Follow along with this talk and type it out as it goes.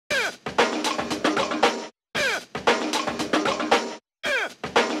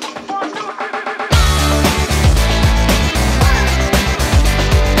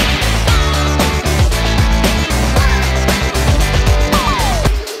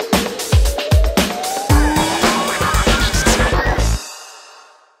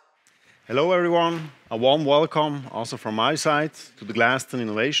everyone. A warm welcome also from my side to the Glaston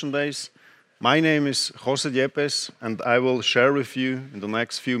Innovation Days. My name is José Diepes, and I will share with you in the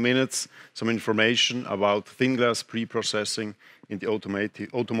next few minutes some information about thin glass pre-processing in the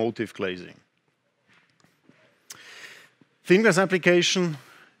automotive glazing. Thin glass application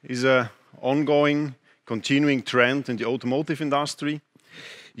is an ongoing, continuing trend in the automotive industry.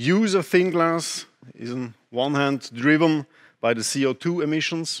 Use of thin glass is on one hand driven by the CO2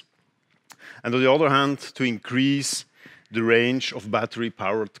 emissions, and on the other hand to increase the range of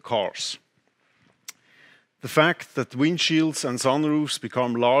battery-powered cars. The fact that windshields and sunroofs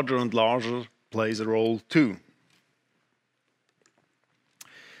become larger and larger plays a role too.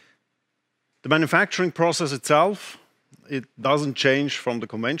 The manufacturing process itself, it doesn't change from the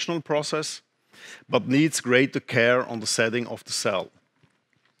conventional process, but needs greater care on the setting of the cell.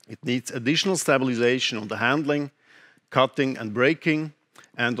 It needs additional stabilization on the handling, cutting and braking,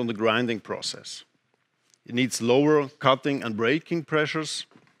 and on the grinding process. It needs lower cutting and braking pressures,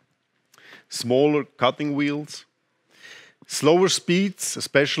 smaller cutting wheels, slower speeds,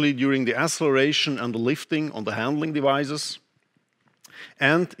 especially during the acceleration and the lifting on the handling devices,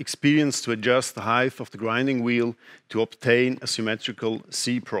 and experience to adjust the height of the grinding wheel to obtain a symmetrical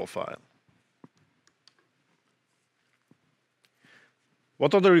C profile.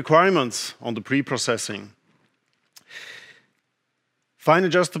 What are the requirements on the pre-processing? Fine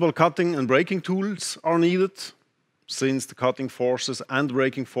adjustable cutting and braking tools are needed, since the cutting forces and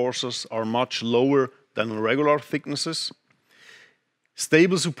braking forces are much lower than on regular thicknesses.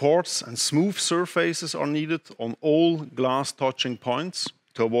 Stable supports and smooth surfaces are needed on all glass touching points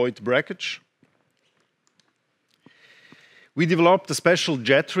to avoid breakage. We developed a special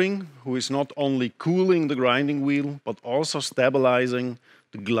jet ring, who is not only cooling the grinding wheel, but also stabilizing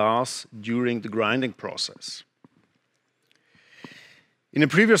the glass during the grinding process. In a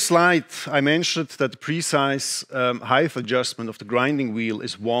previous slide, I mentioned that the precise height adjustment of the grinding wheel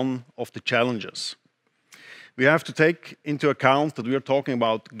is one of the challenges. We have to take into account that we are talking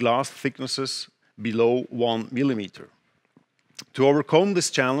about glass thicknesses below 1 millimeter. To overcome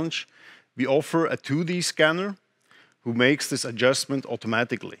this challenge, we offer a 2D scanner who makes this adjustment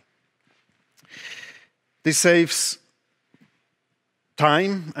automatically. This saves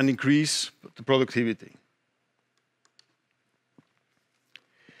time and increases the productivity.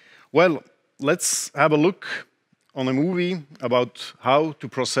 Well, let's have a look on a movie about how to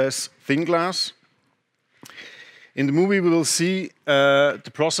process thin glass. In the movie, we will see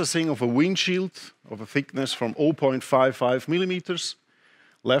the processing of a windshield of a thickness from 0.55 millimeters,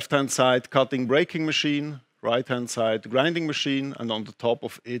 left-hand side cutting braking machine, right-hand side grinding machine, and on the top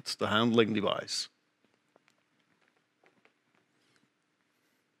of it, the handling device.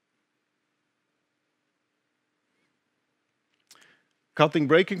 Cutting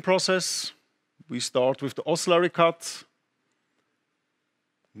braking process, we start with the oscillatory cut,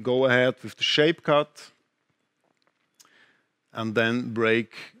 go ahead with the shape cut, and then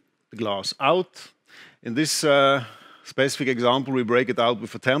break the glass out. In this specific example, we break it out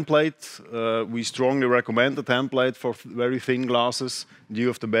with a template. We strongly recommend the template for very thin glasses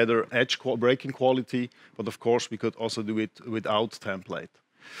due to the better edge braking quality, but of course we could also do it without template.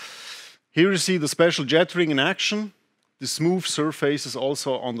 Here you see the special jet ring in action. The smooth surface is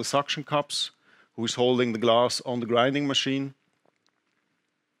also on the suction cups, who is holding the glass on the grinding machine.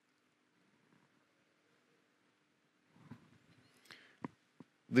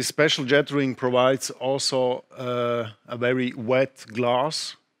 This special jet ring provides also a very wet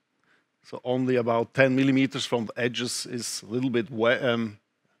glass. So only about 10 millimeters from the edges is a little bit wet,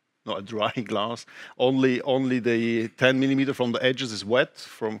 not a dry glass. Only the 10 millimeter from the edges is wet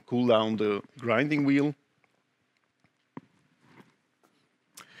from cool down the grinding wheel.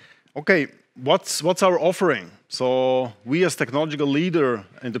 Okay, what's our offering? So we as technological leader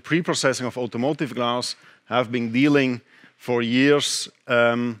in the pre-processing of automotive glass have been dealing for years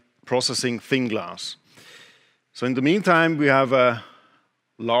processing thin glass. So in the meantime, we have a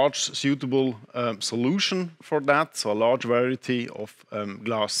large suitable solution for that, so a large variety of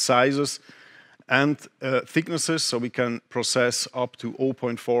glass sizes and thicknesses, so we can process up to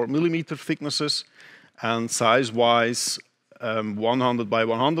 0.4 millimeter thicknesses, and size-wise 100 by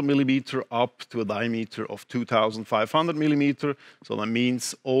 100 millimeter up to a diameter of 2,500 millimeter. So that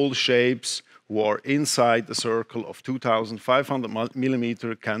means all shapes who are inside the circle of 2,500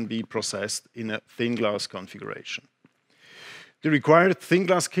 millimeter can be processed in a thin glass configuration. The required thin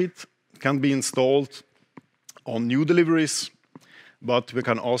glass kit can be installed on new deliveries, but we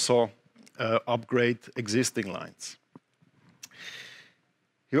can also upgrade existing lines.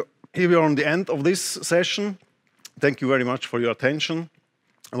 Here we are on the end of this session. Thank you very much for your attention.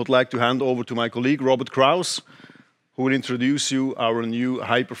 I would like to hand over to my colleague, Robert Kraus, who will introduce you our new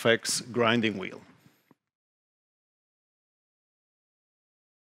HyperFX grinding wheel.